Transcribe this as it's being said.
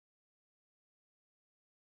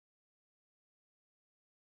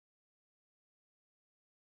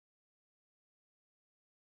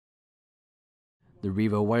The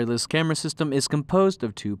Revo wireless camera system is composed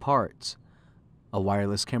of two parts: a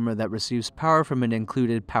wireless camera that receives power from an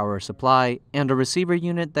included power supply, and a receiver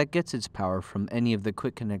unit that gets its power from any of the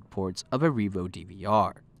quick connect ports of a Revo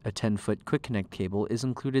DVR. A 10-foot quick connect cable is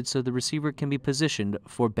included so the receiver can be positioned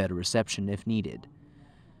for better reception if needed.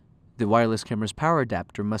 The wireless camera's power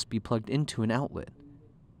adapter must be plugged into an outlet.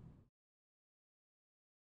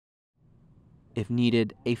 If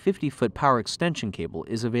needed, a 50-foot power extension cable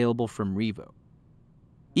is available from Revo.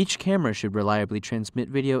 Each camera should reliably transmit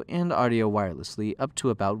video and audio wirelessly up to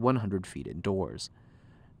about 100 feet indoors.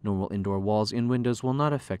 Normal indoor walls and windows will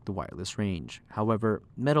not affect the wireless range. However,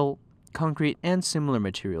 metal, concrete, and similar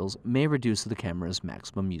materials may reduce the camera's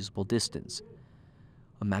maximum usable distance.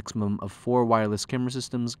 A maximum of 4 wireless camera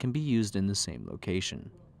systems can be used in the same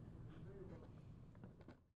location.